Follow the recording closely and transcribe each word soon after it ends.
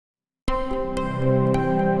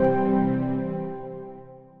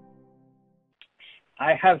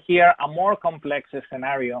I have here a more complex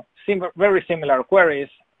scenario, very similar queries,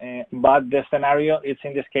 but the scenario is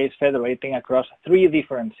in this case federating across 3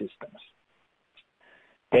 different systems.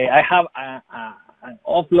 I have an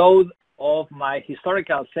offload of my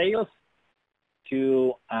historical sales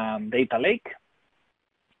to data lake.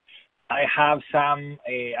 I have some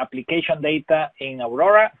application data in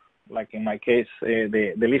Aurora, like in my case,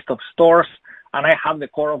 the list of stores, and I have the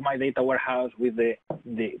core of my data warehouse with the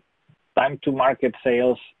time to market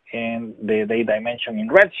sales and the data dimension in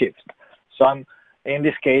Redshift. So I'm, in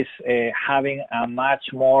this case, having a much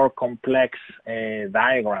more complex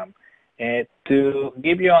diagram. To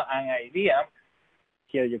give you an idea,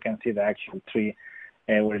 here you can see the actual tree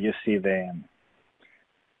where you see the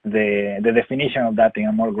definition of that in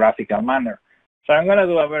a more graphical manner. So I'm going to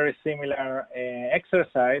do a very similar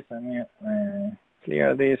exercise. Let me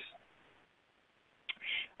clear this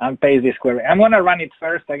and paste this query. I'm going to run it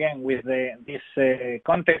first again with this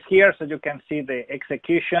context here so you can see the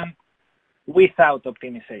execution without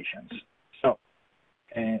optimizations. So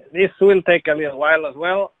this will take a little while as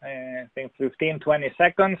well, I think 15-20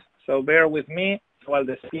 seconds. So bear with me while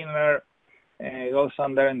the spinner goes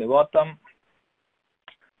on there in the bottom.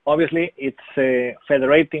 Obviously, it's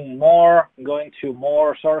federating more, going to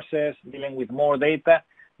more sources, dealing with more data.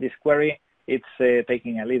 This query, it's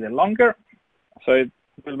taking a little longer. So it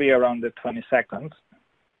will be around the 20 seconds.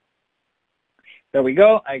 There we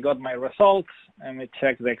go. I got my results. Let me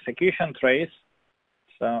check the execution trace.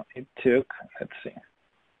 So it took, let's see,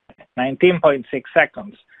 19.6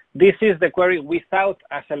 seconds. This is the query without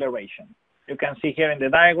acceleration. You can see here in the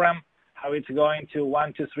diagram how it's going to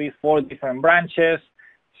 1, 2, 3, 4 different branches.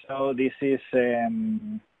 So this is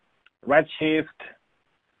Redshift.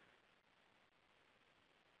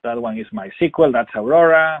 That one is MySQL. That's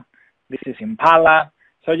Aurora. This is Impala.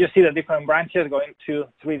 So you see the different branches going to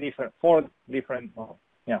 4 different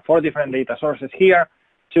data sources here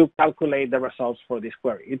to calculate the results for this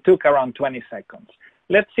query. It took around 20 seconds.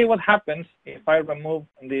 Let's see what happens if I remove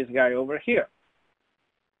this guy over here.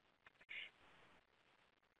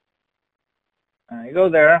 I go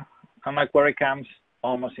there, and my query comes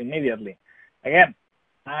almost immediately. Again,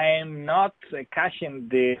 I'm not caching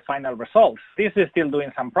the final results. This is still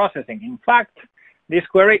doing some processing. In fact, this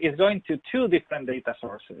query is going to 2 different data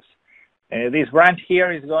sources. This branch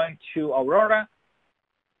here is going to Aurora.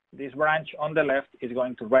 This branch on the left is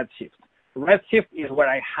going to Redshift. Redshift is where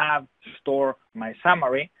I have stored my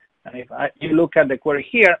summary. And if you look at the query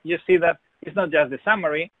here, you see that it's not just the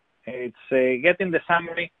summary. It's getting the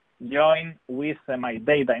summary joined with my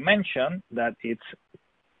data dimension that it's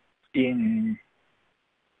in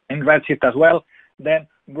Redshift as well, then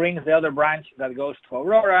brings the other branch that goes to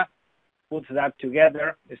Aurora, puts that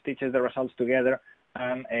together, stitches the results together,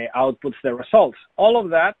 and outputs the results. All of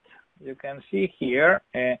that, you can see here,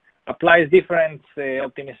 applies different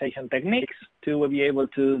optimization techniques to be able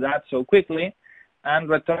to do that so quickly, and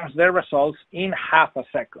returns the results in half a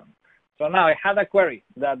second. So now I had a query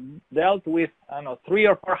that dealt with, I don't know,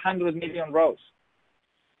 300 or 400 million rows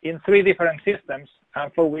in 3 different systems,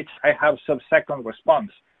 and for which I have sub-second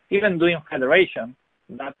response. Even doing federation,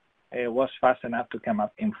 that was fast enough to come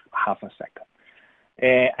up in half a second.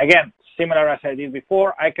 Again, similar as I did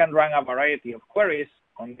before, I can run a variety of queries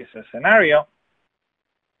on this scenario,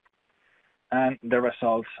 and the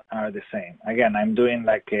results are the same. Again, I'm doing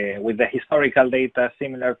like with the historical data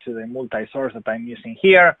similar to the multi-source that I'm using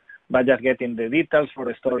here, but just getting the details for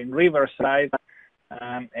the store in Riverside.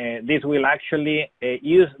 This will actually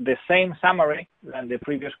use the same summary than the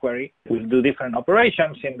previous query. We'll do different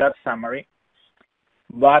operations in that summary,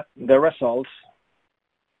 but the results,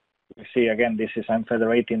 you see again, this is, I'm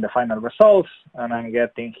federating the final results, and I'm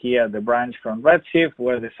getting here the branch from Redshift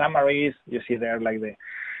where the summary is. You see there like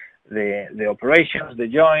the operations, the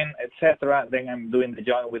join, etc. Then I'm doing the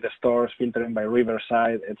join with the stores, filtering by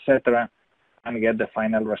Riverside, etc. and get the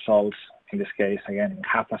final results, in this case, again, in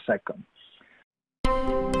half a second.